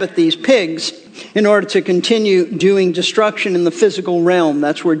inhabit these pigs in order to continue doing destruction in the physical realm.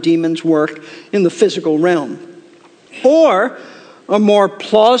 That's where demons work, in the physical realm. Or a more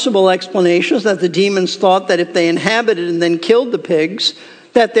plausible explanation is that the demons thought that if they inhabited and then killed the pigs,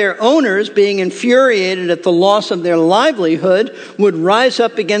 that their owners, being infuriated at the loss of their livelihood, would rise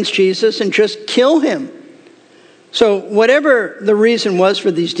up against Jesus and just kill him. So whatever the reason was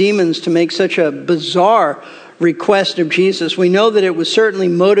for these demons to make such a bizarre request of Jesus, we know that it was certainly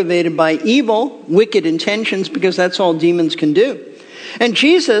motivated by evil, wicked intentions, because that's all demons can do. And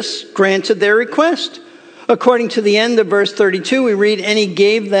Jesus granted their request. According to the end of verse 32, we read, and he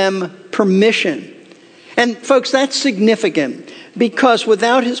gave them permission. And folks, that's significant, because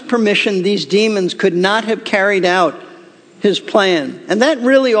without his permission, these demons could not have carried out his plan. And that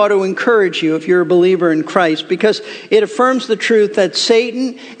really ought to encourage you if you're a believer in Christ, because it affirms the truth that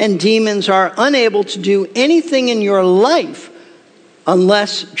Satan and demons are unable to do anything in your life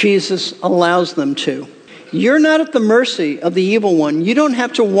unless Jesus allows them to. You're not at the mercy of the evil one. You don't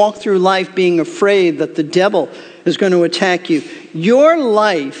have to walk through life being afraid that the devil is going to attack you. Your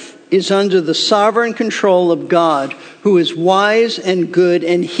life is under the sovereign control of God, who is wise and good,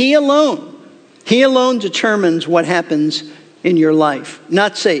 and He alone determines what happens in your life,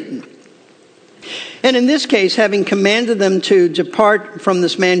 not Satan. And in this case, having commanded them to depart from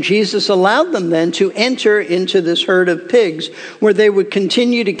this man, Jesus allowed them then to enter into this herd of pigs, where they would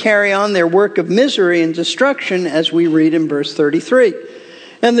continue to carry on their work of misery and destruction, as we read in verse 33.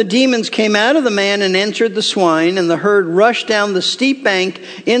 And the demons came out of the man and entered the swine, and the herd rushed down the steep bank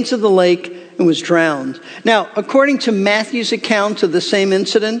into the lake and was drowned. Now, according to Matthew's account of the same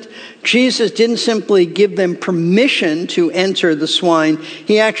incident, Jesus didn't simply give them permission to enter the swine.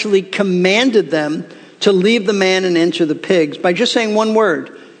 He actually commanded them to leave the man and enter the pigs by just saying one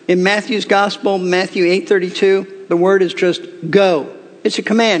word. In Matthew's gospel, Matthew 8:32, the word is just go. It's a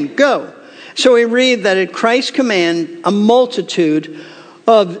command, go. So we read that at Christ's command, a multitude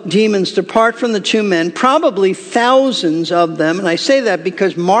of demons depart from the two men, probably thousands of them. And I say that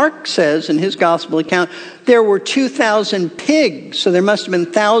because Mark says in his gospel account, there were 2,000 pigs. So there must have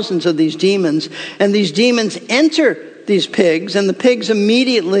been thousands of these demons. And these demons enter these pigs, and the pigs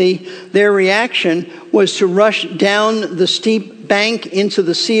immediately, their reaction was to rush down the steep bank into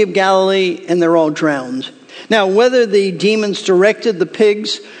the Sea of Galilee, and they're all drowned. Now, whether the demons directed the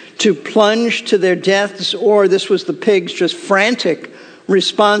pigs to plunge to their deaths, or this was the pigs' just frantic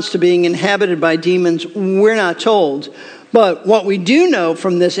response to being inhabited by demons, we're not told. But what we do know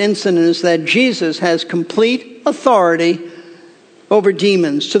from this incident is that Jesus has complete authority over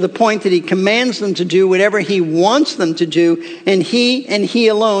demons, to the point that he commands them to do whatever he wants them to do, and he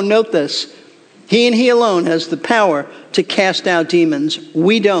alone, note this, he and he alone has the power to cast out demons.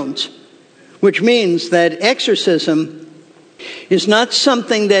 We don't. Which means that exorcism is not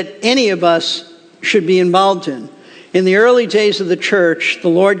something that any of us should be involved in. In the early days of the church, the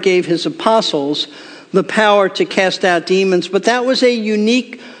Lord gave his apostles the power to cast out demons, but that was a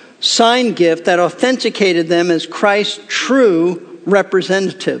unique sign gift that authenticated them as Christ's true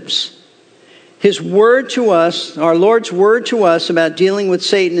representatives. His word to us, our Lord's word to us about dealing with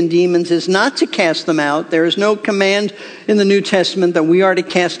Satan and demons, is not to cast them out. There is no command in the New Testament that we are to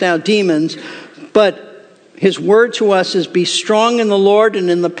cast out demons, but his word to us is be strong in the Lord and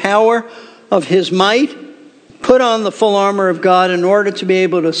in the power of his might. Put on the full armor of God in order to be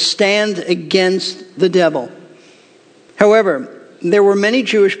able to stand against the devil. However, there were many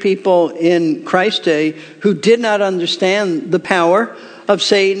Jewish people in Christ's day who did not understand the power of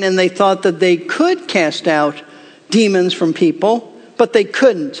Satan, and they thought that they could cast out demons from people, but they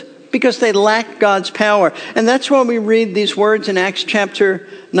couldn't because they lacked God's power. And that's why we read these words in Acts chapter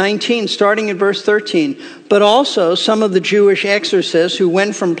 19, starting at verse 13. But also some of the Jewish exorcists who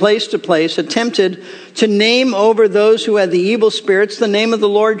went from place to place attempted to name over those who had the evil spirits the name of the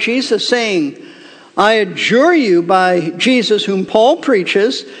Lord Jesus, saying, I adjure you by Jesus whom Paul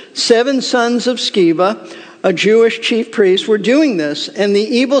preaches, 7 sons of Sceva, a Jewish chief priest, were doing this. And the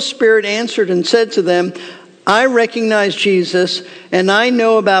evil spirit answered and said to them, I recognize Jesus and I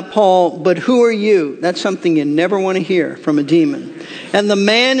know about Paul, but who are you? That's something you never want to hear from a demon. And the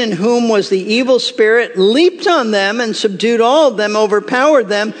man in whom was the evil spirit leaped on them and subdued all of them, overpowered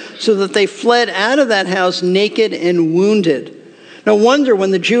them, so that they fled out of that house naked and wounded. No wonder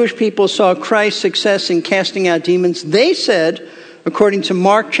when the Jewish people saw Christ's success in casting out demons, they said, according to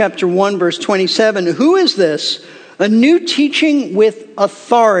Mark chapter 1, verse 27, who is this? A new teaching with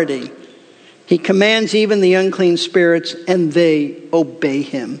authority. He commands even the unclean spirits, and they obey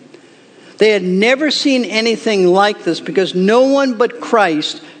him. They had never seen anything like this because no one but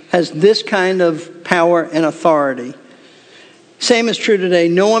Christ has this kind of power and authority. Same is true today.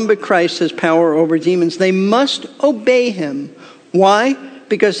 No one but Christ has power over demons. They must obey him. Why?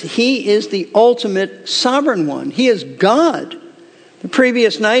 Because he is the ultimate sovereign one. He is God. The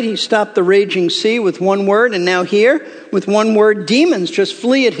previous night he stopped the raging sea with one word, and now here, with one word, demons just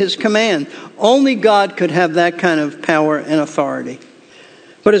flee at his command. Only God could have that kind of power and authority.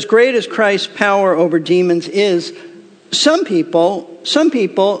 But as great as Christ's power over demons is, some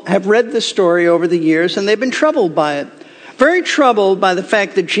people have read this story over the years and they've been troubled by it. Very troubled by the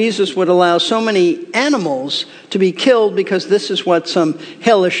fact that Jesus would allow so many animals to be killed because this is what some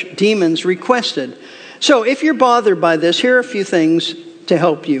hellish demons requested. So if you're bothered by this, here are a few things to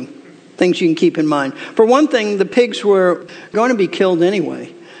help you, things you can keep in mind. For one thing, the pigs were going to be killed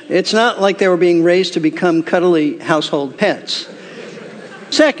anyway. It's not like they were being raised to become cuddly household pets.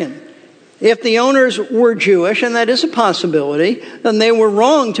 Second, if the owners were Jewish, and that is a possibility, then they were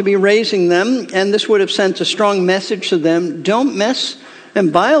wrong to be raising them, and this would have sent a strong message to them. Don't mess and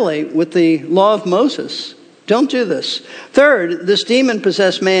violate with the law of Moses. Don't do this. Third, this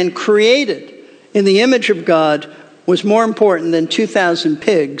demon-possessed man created in the image of God was more important than 2,000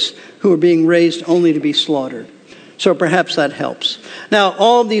 pigs who were being raised only to be slaughtered. So perhaps that helps. Now,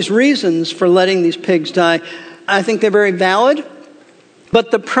 all these reasons for letting these pigs die, I think they're very valid. But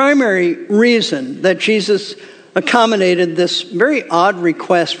the primary reason that Jesus accommodated this very odd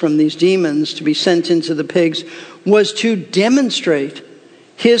request from these demons to be sent into the pigs was to demonstrate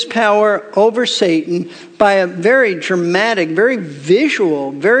his power over Satan by a very dramatic, very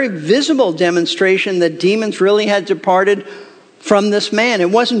visual, very visible demonstration that demons really had departed from this man. It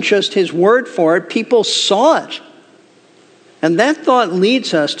wasn't just his word for it. People saw it. And that thought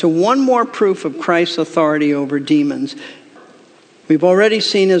leads us to one more proof of Christ's authority over demons. We've already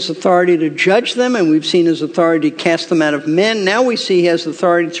seen his authority to judge them, and we've seen his authority to cast them out of men. Now we see he has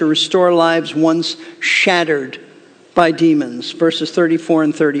authority to restore lives once shattered by demons. Verses 34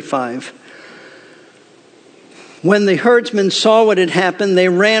 and 35. When the herdsmen saw what had happened, they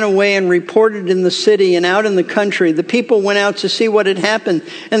ran away and reported in the city and out in the country. The people went out to see what had happened,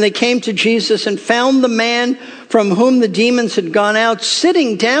 and they came to Jesus and found the man from whom the demons had gone out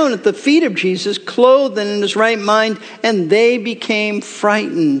sitting down at the feet of Jesus, clothed and in his right mind, and they became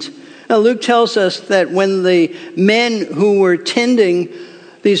frightened. Now, Luke tells us that when the men who were tending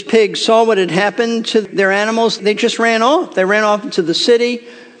these pigs saw what had happened to their animals, they just ran off. They ran off into the city,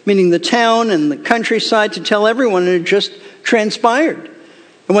 meaning the town and the countryside, to tell everyone it had just transpired.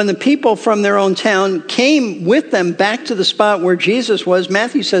 And when the people from their own town came with them back to the spot where Jesus was,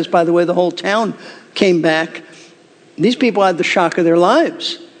 Matthew says, by the way, the whole town came back. These people had the shock of their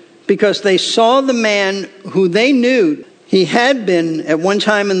lives because they saw the man who they knew he had been at one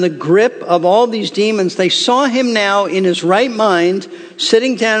time in the grip of all these demons. They saw him now in his right mind,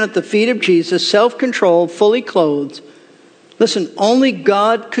 sitting down at the feet of Jesus, self-controlled, fully clothed. Listen, only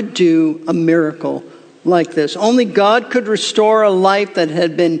God could do a miracle like this. Only God could restore a life that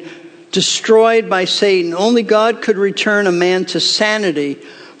had been destroyed by Satan. Only God could return a man to sanity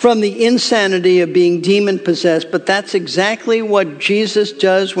from the insanity of being demon-possessed. But that's exactly what Jesus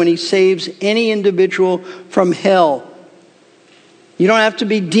does when he saves any individual from hell. You don't have to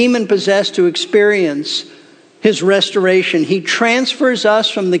be demon-possessed to experience his restoration. He transfers us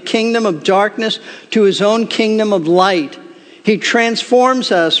from the kingdom of darkness to his own kingdom of light. He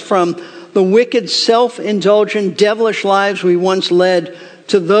transforms us from the wicked, self-indulgent, devilish lives we once led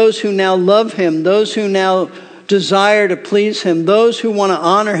to those who now love him, those who now desire to please him, those who want to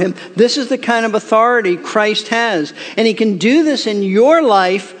honor him. This is the kind of authority Christ has. And he can do this in your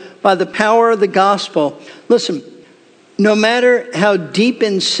life by the power of the gospel. Listen, no matter how deep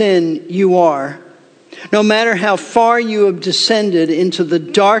in sin you are, no matter how far you have descended into the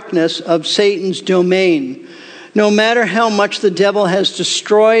darkness of Satan's domain, no matter how much the devil has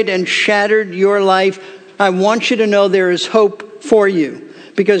destroyed and shattered your life, I want you to know there is hope for you.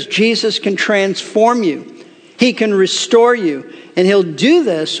 because Jesus can transform you. He can restore you. And he'll do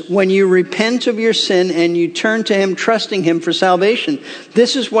this when you repent of your sin and you turn to him, trusting him for salvation.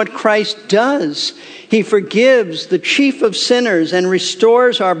 This is what Christ does. He forgives the chief of sinners and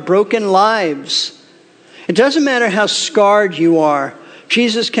restores our broken lives. It doesn't matter how scarred you are.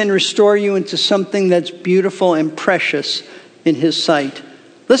 Jesus can restore you into something that's beautiful and precious in his sight.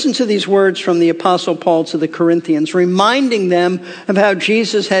 Listen to these words from the Apostle Paul to the Corinthians, reminding them of how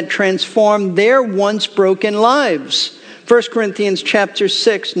Jesus had transformed their once broken lives. 1 Corinthians chapter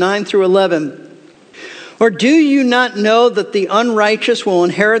 6, 9 through 11. Or do you not know that the unrighteous will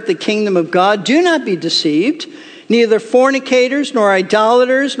inherit the kingdom of God? Do not be deceived. Neither fornicators, nor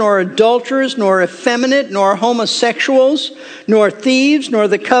idolaters, nor adulterers, nor effeminate, nor homosexuals, nor thieves, nor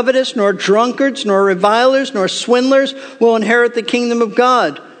the covetous, nor drunkards, nor revilers, nor swindlers will inherit the kingdom of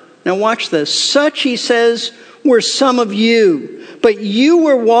God. Now watch this. Such, he says, were some of you. But you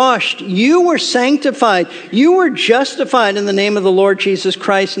were washed, you were sanctified, you were justified in the name of the Lord Jesus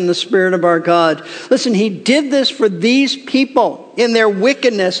Christ and the Spirit of our God. Listen, he did this for these people in their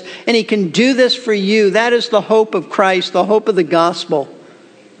wickedness, and he can do this for you. That is the hope of Christ, the hope of the gospel.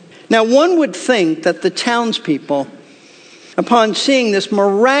 Now, one would think that the townspeople, upon seeing this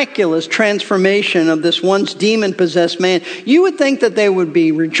miraculous transformation of this once demon-possessed man, you would think that they would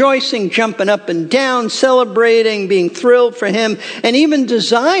be rejoicing, jumping up and down, celebrating, being thrilled for him, and even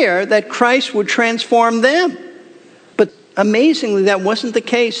desire that Christ would transform them. But amazingly, that wasn't the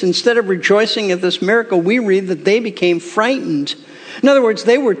case. Instead of rejoicing at this miracle, we read that they became frightened. In other words,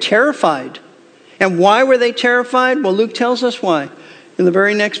 they were terrified. And why were they terrified? Well, Luke tells us why. In the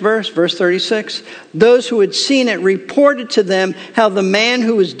very next verse, verse 36, those who had seen it reported to them how the man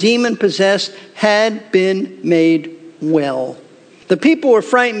who was demon-possessed had been made well. The people were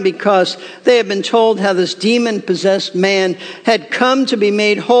frightened because they had been told how this demon-possessed man had come to be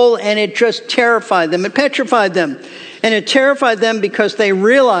made whole, and it just terrified them. It petrified them. And it terrified them because they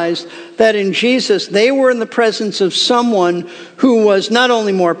realized that in Jesus, they were in the presence of someone who was not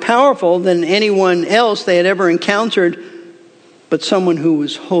only more powerful than anyone else they had ever encountered, but someone who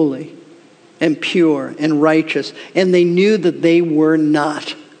was holy and pure and righteous. And they knew that they were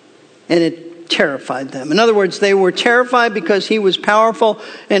not. And it terrified them. In other words, they were terrified because he was powerful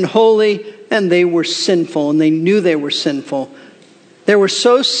and holy, and they were sinful, and they knew they were sinful. They were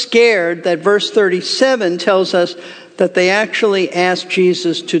so scared that verse 37 tells us that they actually asked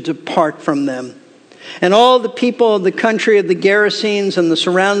Jesus to depart from them. And all the people of the country of the Gerasenes and the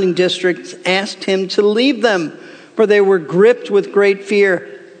surrounding districts asked him to leave them, for they were gripped with great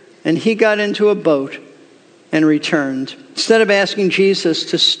fear. And he got into a boat and returned. Instead of asking Jesus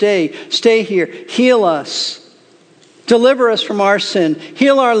to stay here, heal us, deliver us from our sin,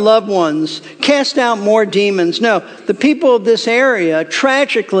 heal our loved ones, cast out more demons. No, the people of this area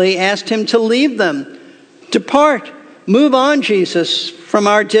tragically asked him to leave them. Depart, move on, Jesus, from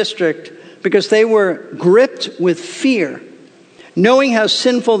our district, because they were gripped with fear. Knowing how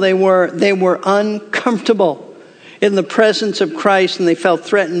sinful they were uncomfortable in the presence of Christ, and they felt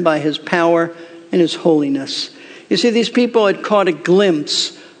threatened by his power and his holiness. You see, these people had caught a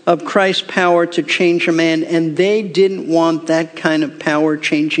glimpse of Christ's power to change a man, and they didn't want that kind of power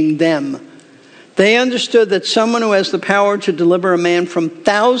changing them. They understood that someone who has the power to deliver a man from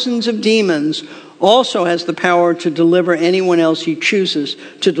thousands of demons also has the power to deliver anyone else he chooses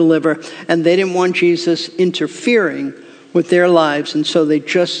to deliver, and they didn't want Jesus interfering with their lives, and so they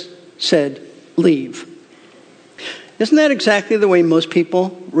just said, leave. Isn't that exactly the way most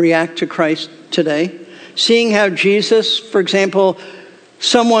people react to Christ today? Seeing how Jesus, for example,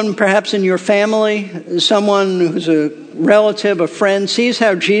 someone perhaps in your family, someone who's a relative, a friend, sees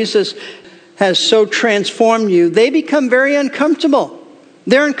how Jesus has so transformed you, they become very uncomfortable.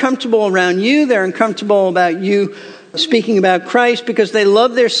 They're uncomfortable around you. They're uncomfortable about you speaking about Christ because they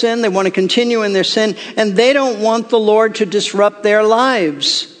love their sin. They want to continue in their sin, and they don't want the Lord to disrupt their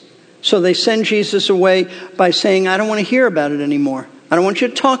lives. So they send Jesus away by saying, I don't want to hear about it anymore. I don't want you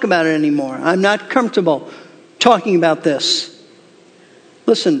to talk about it anymore. I'm not comfortable talking about this.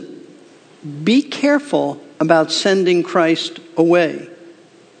 Listen, be careful about sending Christ away.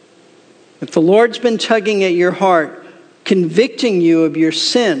 If the Lord's been tugging at your heart, convicting you of your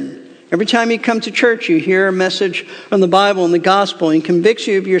sin, every time you come to church, you hear a message from the Bible and the gospel, and he convicts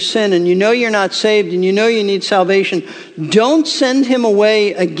you of your sin, and you know you're not saved, and you know you need salvation. Don't send him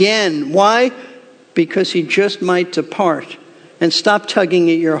away again. Why? Because he just might depart. And stop tugging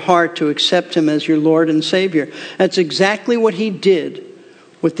at your heart to accept him as your Lord and Savior. That's exactly what he did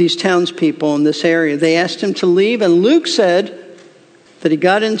with these townspeople in this area. They asked him to leave, and Luke said that he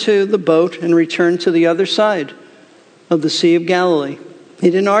got into the boat and returned to the other side of the Sea of Galilee. He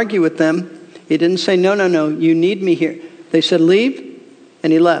didn't argue with them. He didn't say, no, you need me here. They said, leave,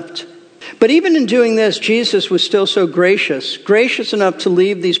 and he left. But even in doing this, Jesus was still so gracious enough to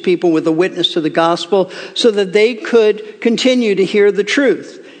leave these people with a witness to the gospel so that they could continue to hear the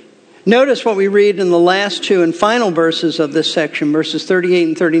truth. Notice what we read in the last two and final verses of this section, verses 38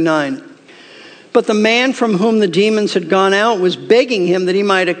 and 39. But the man from whom the demons had gone out was begging him that he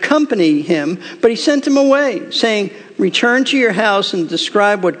might accompany him, but he sent him away, saying, return to your house and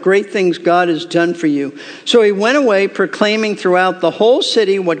describe what great things God has done for you. So he went away, proclaiming throughout the whole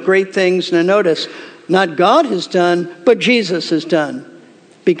city what great things, now notice, not God has done, but Jesus has done,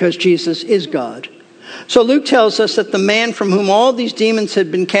 because Jesus is God. So Luke tells us that the man from whom all these demons had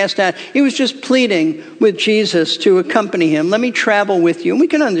been cast out, he was just pleading with Jesus to accompany him. Let me travel with you. And we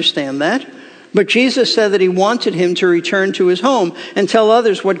can understand that. But Jesus said that he wanted him to return to his home and tell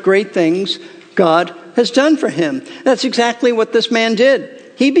others what great things God has done for him. That's exactly what this man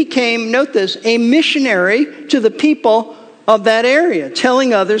did. He became, note this, a missionary to the people of that area,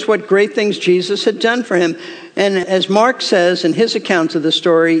 telling others what great things Jesus had done for him. And as Mark says in his account of the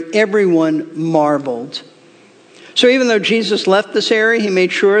story, everyone marveled. So even though Jesus left this area, he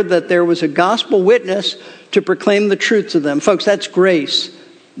made sure that there was a gospel witness to proclaim the truth to them. Folks, that's grace.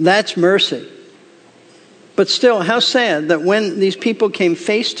 That's mercy. But still, how sad that when these people came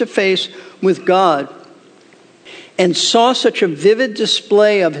face to face with God and saw such a vivid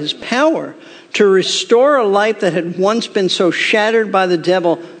display of his power to restore a life that had once been so shattered by the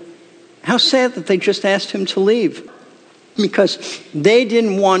devil, how sad that they just asked him to leave, because they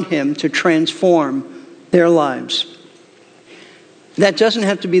didn't want him to transform their lives. That doesn't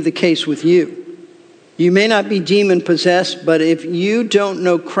have to be the case with you. You may not be demon-possessed, but if you don't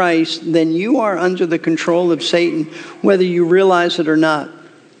know Christ, then you are under the control of Satan, whether you realize it or not.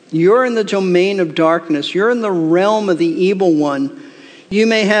 You're in the domain of darkness. You're in the realm of the evil one. You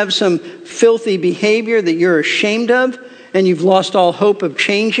may have some filthy behavior that you're ashamed of, and you've lost all hope of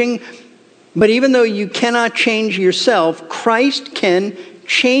changing. But even though you cannot change yourself, Christ can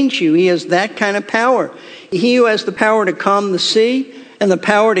change you. He has that kind of power. He who has the power to calm the sea and the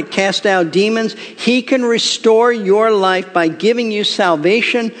power to cast out demons, he can restore your life by giving you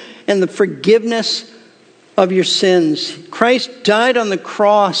salvation and the forgiveness of your sins. Christ died on the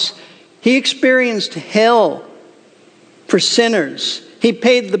cross. He experienced hell for sinners. He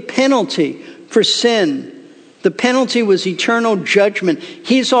paid the penalty for sin. The penalty was eternal judgment.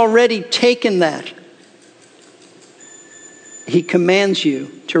 He's already taken that. He commands you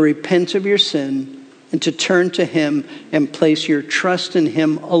to repent of your sin and to turn to him and place your trust in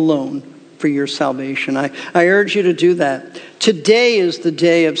him alone for your salvation. I urge you to do that. Today is the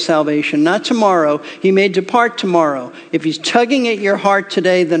day of salvation, not tomorrow. He may depart tomorrow. If he's tugging at your heart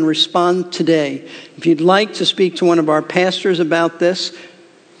today, then respond today. If you'd like to speak to one of our pastors about this,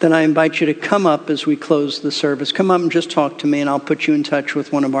 then I invite you to come up as we close the service. Come up and just talk to me, and I'll put you in touch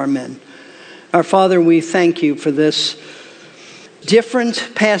with one of our men. Our Father, we thank you for this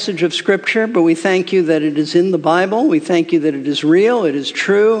different passage of Scripture, but we thank you that it is in the Bible. We thank you that it is real, it is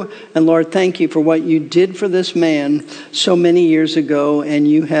true. And Lord, thank you for what you did for this man so many years ago, and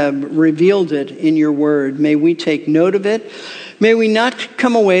you have revealed it in your word. May we take note of it. May we not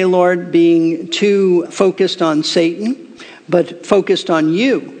come away, Lord, being too focused on Satan, but focused on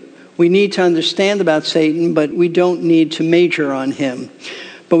you. We need to understand about Satan, but we don't need to major on him.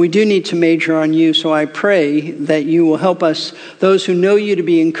 But we do need to major on you, so I pray that you will help us, those who know you, to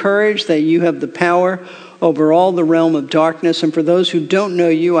be encouraged that you have the power over all the realm of darkness. And for those who don't know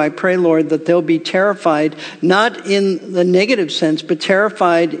you, I pray, Lord, that they'll be terrified, not in the negative sense, but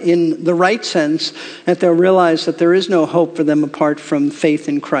terrified in the right sense, that they'll realize that there is no hope for them apart from faith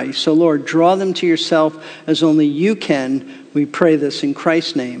in Christ. So, Lord, draw them to yourself as only you can. We pray this in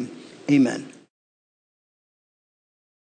Christ's name. Amen.